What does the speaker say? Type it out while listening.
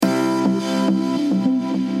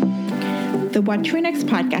The What to Read Next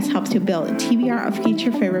podcast helps you build a TBR of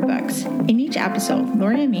future favorite books. In each episode,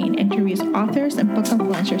 Lauren and Maine interviews authors and book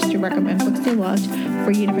influencers to recommend books they loved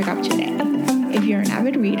for you to pick up today. If you're an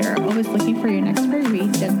avid reader, always looking for your next great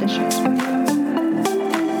read, then the show's for you.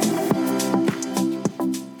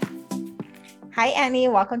 Hi, Annie.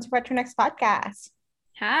 Welcome to What to Read Next podcast.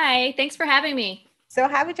 Hi. Thanks for having me. So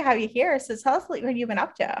happy to have you here. So tell us what you've been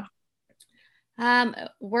up to.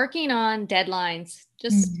 Working on deadlines,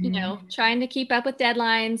 just, trying to keep up with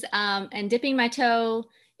deadlines, and dipping my toe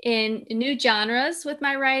in new genres with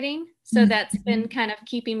my writing. So that's been kind of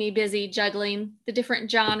keeping me busy, juggling the different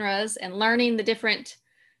genres and learning the different,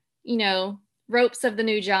 ropes of the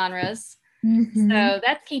new genres. So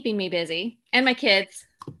that's keeping me busy, and my kids.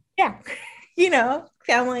 Yeah.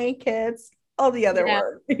 Family, kids, all the other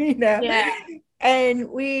work, Yeah. And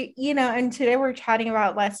we, and today we're chatting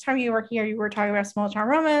about, last time you were here, you were talking about Small Town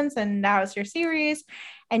Romance, and that was your series.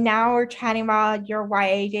 And now we're chatting about your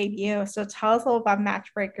YA debut. So tell us a little about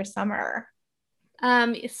Matchbreaker Summer.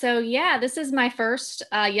 This is my first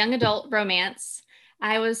young adult romance.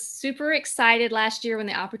 I was super excited last year when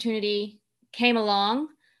the opportunity came along.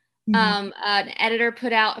 An editor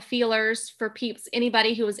put out feelers for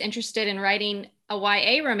anybody who was interested in writing a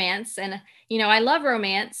YA romance. And, I love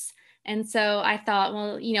romance. And so I thought,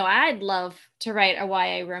 well, I'd love to write a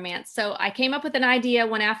YA romance. So I came up with an idea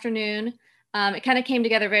one afternoon. It kind of came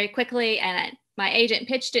together very quickly, and my agent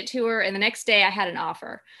pitched it to her, and the next day I had an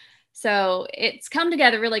offer. So it's come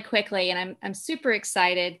together really quickly, and I'm super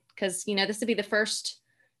excited because, this will be the first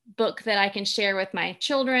book that I can share with my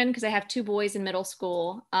children, because I have 2 boys in middle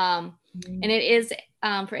school. And it is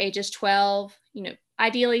for ages 12,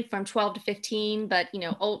 ideally from 12 to 15, but,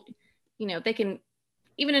 they can,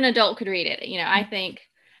 even an adult could read it. I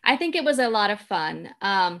think it was a lot of fun.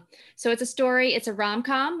 So it's a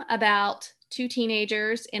rom-com about 2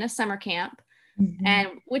 teenagers in a summer camp. And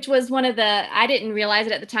which was I didn't realize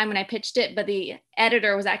it at the time when I pitched it, but the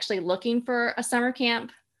editor was actually looking for a summer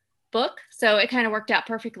camp book. So it kind of worked out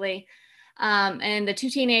perfectly. And the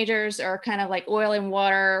 2 teenagers are kind of like oil and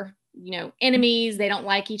water, enemies. They don't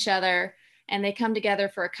like each other, and they come together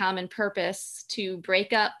for a common purpose to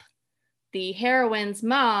break up the heroine's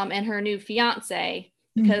mom and her new fiance,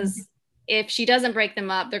 because if she doesn't break them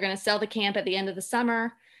up, they're going to sell the camp at the end of the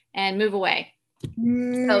summer and move away.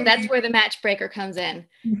 So that's where the matchbreaker comes in.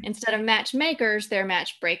 Instead of matchmakers, they're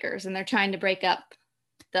matchbreakers, and they're trying to break up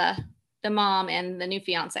the mom and the new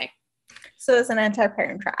fiance. So it's an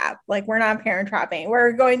anti-parent trap. Like, we're not parent trapping.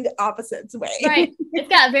 We're going the opposite way. Right. It's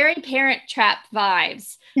got very Parent Trap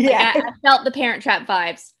vibes. Yeah. I felt the Parent Trap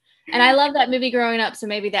vibes. And I love that movie growing up, so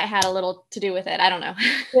maybe that had a little to do with it. I don't know.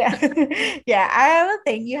 Yeah. I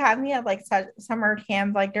think you have me at like summer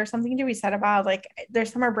camp. Like, there's something to be said about like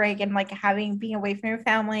there's summer break and like being away from your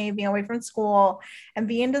family, being away from school, and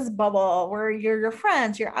being in this bubble where you're your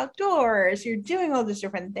friends, you're outdoors, you're doing all these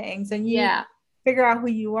different things, and you figure out who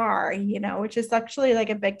you are, which is actually like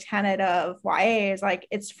a big tenet of YA, is like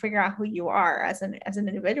it's figure out who you are as an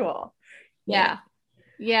individual. Yeah.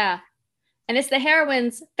 And it's the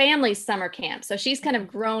heroine's family's summer camp. So she's kind of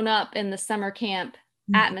grown up in the summer camp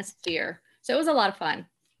atmosphere. So it was a lot of fun.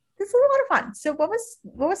 It's a lot of fun. So what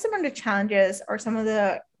was some of the challenges, or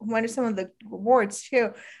what are some of the rewards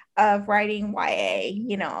too of writing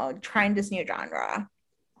YA, trying this new genre?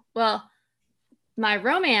 Well, my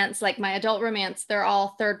romance, like my adult romance, they're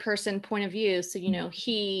all 3rd person point of view. So,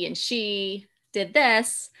 he and she did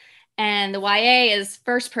this, and the YA is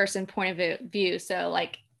 1st person point of view. So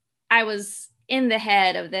like, I was in the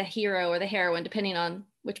head of the hero or the heroine, depending on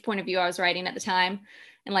which point of view I was writing at the time.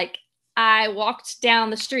 And like, I walked down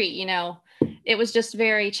the street, it was just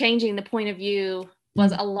changing the point of view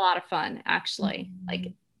was a lot of fun, actually.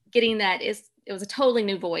 Like, getting it was a totally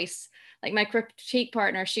new voice. Like, my critique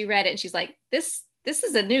partner, she read it and she's like, this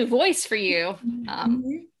is a new voice for you.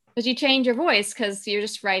 Because you change your voice because you're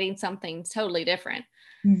just writing something totally different.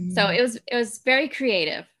 So it was very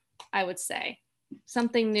creative, I would say.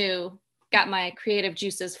 Something new got my creative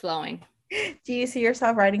juices flowing. Do you see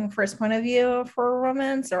yourself writing first point of view for a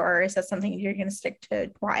romance, or is that something you're going to stick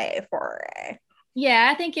to YA for? Yeah,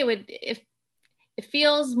 I think it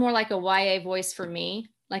feels more like a YA voice for me.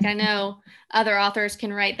 Like, I know other authors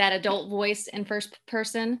can write that adult voice in first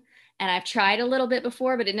person, and I've tried a little bit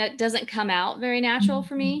before, but it doesn't come out very natural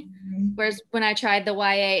for me. Whereas when I tried the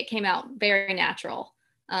YA, it came out very natural.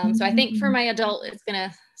 So I think for my adult, it's going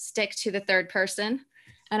to stick to the 3rd person,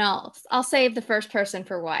 and I'll save the 1st person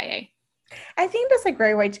for YA. I think that's a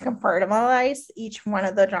great way to compartmentalize each one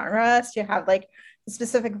of the genres, to have like the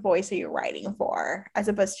specific voice that you're writing for, as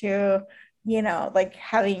opposed to like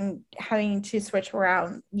having to switch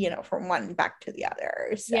around, from one back to the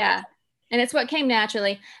other. So Yeah. And it's what came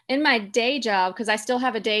naturally in my day job, because I still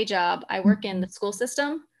have a day job. I work in the school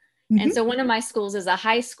system. And Mhm. so one of my schools is a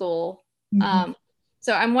high school. Mhm. Um,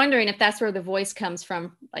 so I'm wondering if that's where the voice comes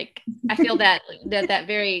from. Like, I feel that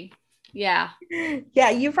very, yeah,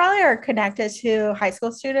 Yeah, you probably are connected to high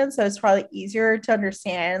school students, so it's probably easier to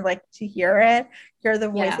understand, like to hear the yeah,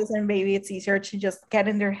 voices, and maybe it's easier to just get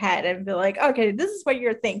in their head and be like, okay, this is what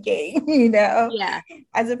you're thinking, yeah,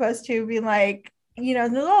 as opposed to being like,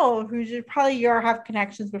 no, who should probably you have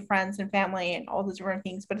connections with friends and family and all those different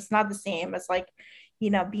things, but it's not the same as like,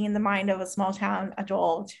 being the mind of a small town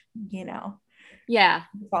adult, yeah,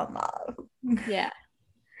 fall in love. yeah.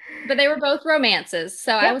 But they were both romances.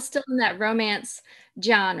 So I Yep. was still in that romance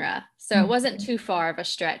genre. So it wasn't too far of a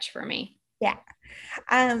stretch for me. Yeah.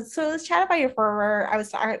 So let's chat about your forward. I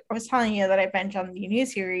was telling you that I benched on the new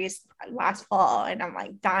series last fall, and I'm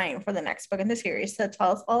like dying for the next book in the series. So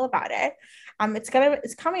tell us all about it.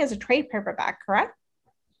 It's coming as a trade paperback, correct?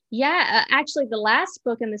 Yeah, actually, the last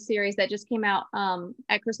book in the series that just came out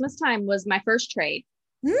at Christmas time was my first trade.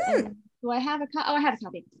 Mm. And do I have a copy? Oh, I have a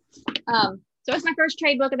copy. So it's my first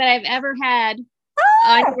trade book that I've ever had.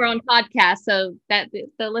 I know Ah! we're on podcast, so that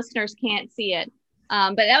the listeners can't see it.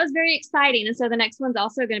 But that was very exciting. And so the next one's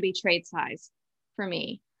also going to be trade size for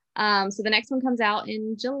me. So the next one comes out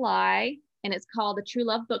in July, and it's called The True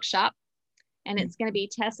Love Bookshop. And it's going to be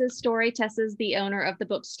Tessa's story. Tessa's the owner of the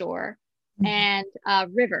bookstore, and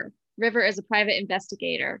River. River is a private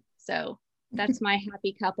investigator. So that's my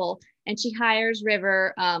happy couple. And she hires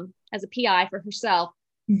River as a PI for herself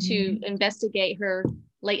to investigate her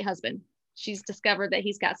late husband. She's discovered that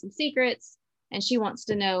he's got some secrets, and she wants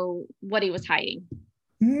to know what he was hiding.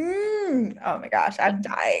 Oh my gosh, I'm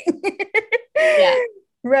dying. Yeah, it was.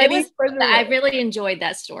 Ready for I the really enjoyed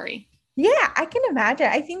that story. Yeah, I can imagine.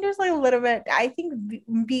 I think there's like a little bit, I think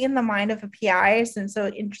being in the mind of a PI is and so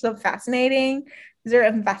interesting, fascinating because they're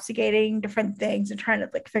investigating different things and trying to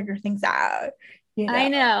like figure things out, you know. I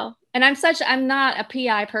know, and I'm not a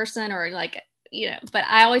PI person or like but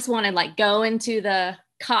I always want to like go into the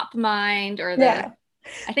cop mind or the. Yeah.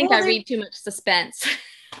 I think Well, I there, read too much suspense.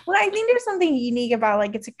 Well, I think there's something unique about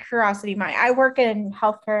like it's a curiosity mind. I work in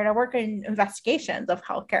healthcare and I work in investigations of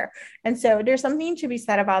healthcare. And so there's something to be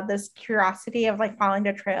said about this curiosity of like following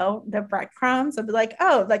the trail, the breadcrumbs of like,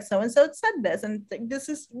 oh, like so and so said this, and like, this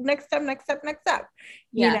is next step, next step, next step.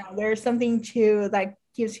 Yeah, There's something to like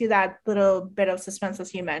gives you that little bit of suspense,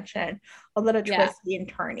 as you mentioned, a little yeah. twisty and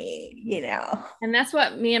turny. And that's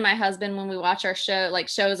what me and my husband, when we watch our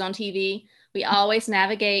shows on TV, we always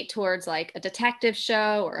navigate towards like a detective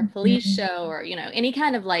show or a police Mhm. show or, any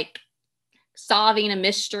kind of like solving a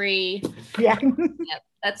mystery. Yeah. Yeah,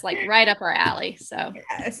 that's like right up our alley. So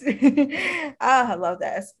Yes. I love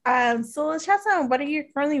this. So let's chat some. What are you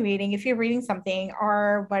currently reading? If you're reading something,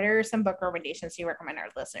 or what are some book recommendations you recommend our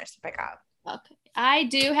listeners to pick up? okay. I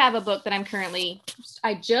do have a book that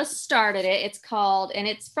I just started it. And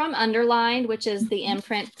it's from Underlined, which is the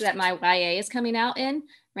imprint that my YA is coming out in.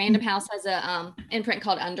 Random House has a imprint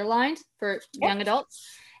called Underlined for Yeah. young adults.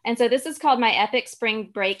 And so this is called My Epic Spring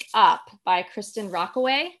Break Up by Kristen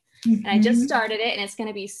Rockaway. And I just Mhm. started it, and it's going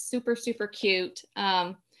to be super, super cute.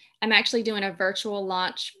 I'm actually doing a virtual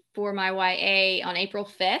launch for my YA on April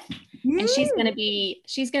 5th. And Mm. she's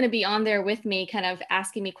going to be on there with me, kind of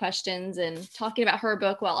asking me questions and talking about her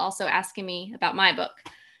book while also asking me about my book.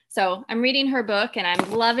 So I'm reading her book and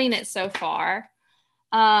I'm loving it so far.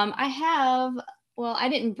 I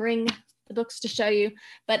didn't bring the books to show you,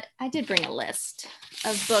 but I did bring a list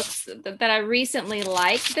of books that I recently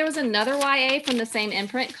liked. There was another YA from the same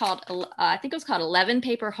imprint called, I think it was called 11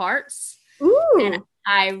 Paper Hearts. And Ooh.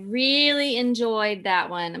 I really enjoyed that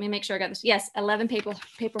one. Let me make sure I got this. Yes, 11 Paper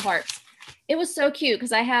Hearts. It was so cute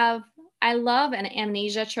because I love an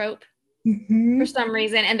amnesia trope for Mhm. some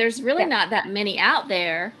reason, and there's really Yeah. not that many out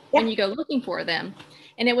there when Yeah. you go looking for them.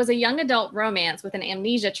 And it was a young adult romance with an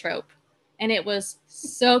amnesia trope, and it was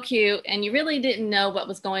so cute. And you really didn't know what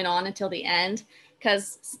was going on until the end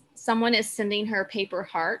because someone is sending her paper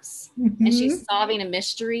hearts, and she's Mhm. solving a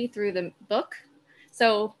mystery through the book.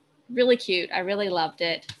 So really cute. I really loved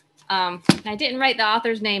it. I didn't write the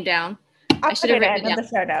author's name down. I I'll should put have it written it in down. the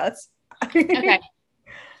show notes. Okay.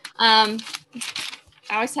 Um,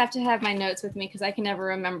 I always have to have my notes with me because I can never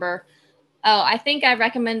remember. Oh, I think I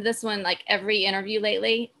recommend this one like every interview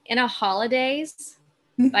lately. In a Holidays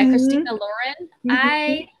by Christina Mhm. Lauren.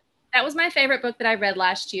 Mhm. That was my favorite book that I read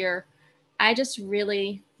last year. I just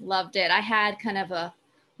really loved it. I had kind of a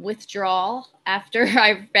withdrawal after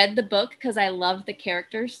I read the book because I loved the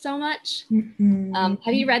characters so much. Mhm.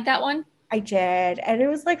 Have you read that one? I did, and it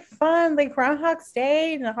was like fun, like Groundhog's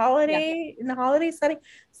Day in the Yeah. holiday setting,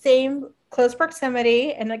 same close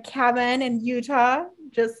proximity in a cabin in Utah,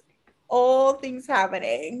 just all things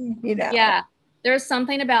happening, you know. Yeah. There's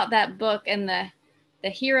something about that book and the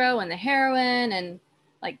hero and the heroine and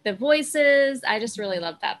like the voices. I just really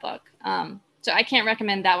love that book. So I can't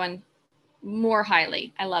recommend that one more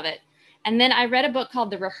highly. I love it. And then I read a book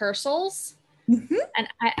called The Rehearsals, Mhm. and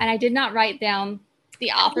I did not write down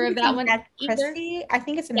the I author think of it's that one Annette either. Christie. I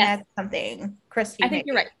think it's Yes, Annette something Christie, I think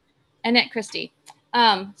you're right. maybe. Annette Christie.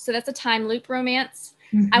 So that's a time loop romance.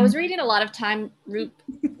 I Mhm. was reading a lot of loop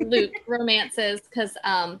romances because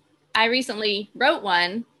I recently wrote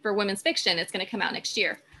one for women's fiction. It's going to come out next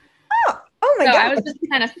year. Oh my So I gosh. was just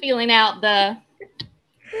kind of feeling out the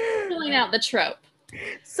trope.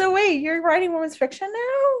 So wait, you're writing women's fiction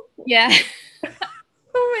now? Yeah.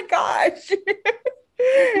 Oh my gosh.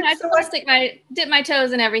 I just So want to what, dip my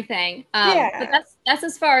toes in everything. But yeah, that's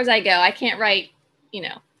as far as I go. I can't write, you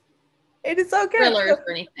know, it is so good. thrillers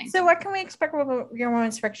or anything. So what can we expect with your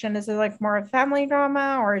women's fiction? Is it like more a family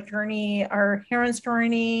drama or a journey or heroine's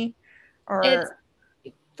journey It's or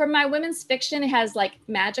for my women's fiction, it has like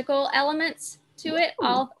magical elements to it.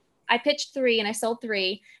 ooh. I pitched 3 and I sold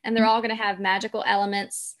 3, and they're all going to have magical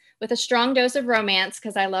elements with a strong dose of romance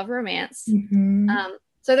because I love romance. Mhm.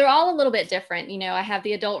 So they're all a little bit different. I have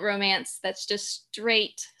the adult romance that's just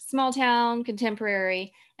straight small town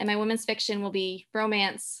contemporary, and my women's fiction will be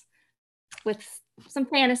romance with some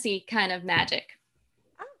fantasy kind of magic.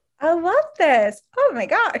 I love this. Oh my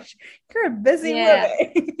gosh. You're a busy Yeah.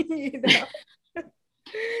 woman. You know?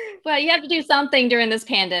 Well, you have to do something during this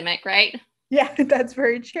pandemic, right? Yeah, that's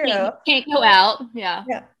very true. Can't go out. Yeah.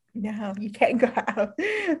 Yeah. No, you can't go out.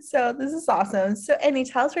 So this is awesome. So Annie,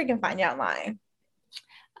 tell us where you can find you online.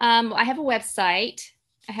 I have a website.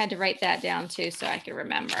 I had to write that down too so I could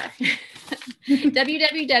remember.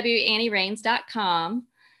 www.annierains.com.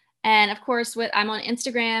 And of course, I'm on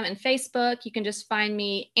Instagram and Facebook. You can just find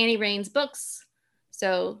me Annie Rains Books.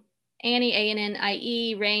 So Annie,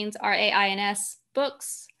 Annie, Rains, Rains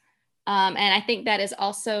Books. And I think that is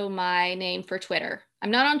also my name for Twitter.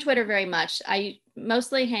 I'm not on Twitter very much. I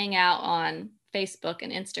mostly hang out on Facebook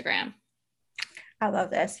and Instagram. I love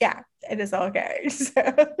this. Yeah, it is all good.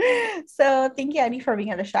 So thank you, Annie, for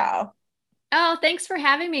being on the show. Oh, thanks for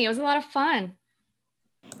having me. It was a lot of fun.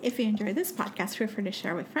 If you enjoyed this podcast, feel free to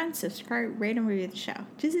share with friends, subscribe, rate, and review the show.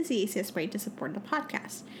 This is the easiest way to support the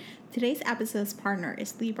podcast. Today's episode's partner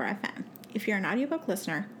is Libro FM. If you're an audiobook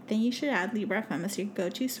listener, then you should add Libro FM as your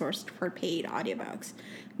go-to source for paid audiobooks.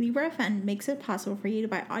 Libro FM makes it possible for you to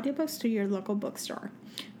buy audiobooks through your local bookstore.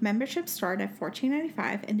 Memberships start at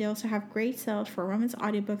 $14.95, and they also have great sales for women's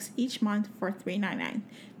audiobooks each month for $3.99,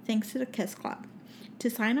 thanks to the Kiss Club. To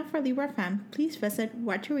sign up for Libro FM, please visit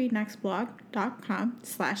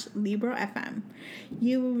whattoreadnextblog.com/LibroFM.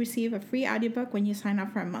 You will receive a free audiobook when you sign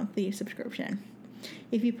up for a monthly subscription.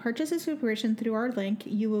 If you purchase a subscription through our link,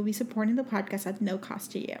 you will be supporting the podcast at no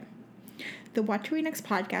cost to you. The What to Read Next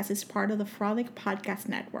podcast is part of the Frolic Podcast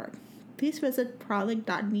Network. Please visit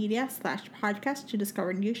frolic.media/podcast to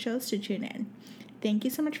discover new shows to tune in. Thank you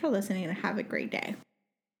so much for listening and have a great day.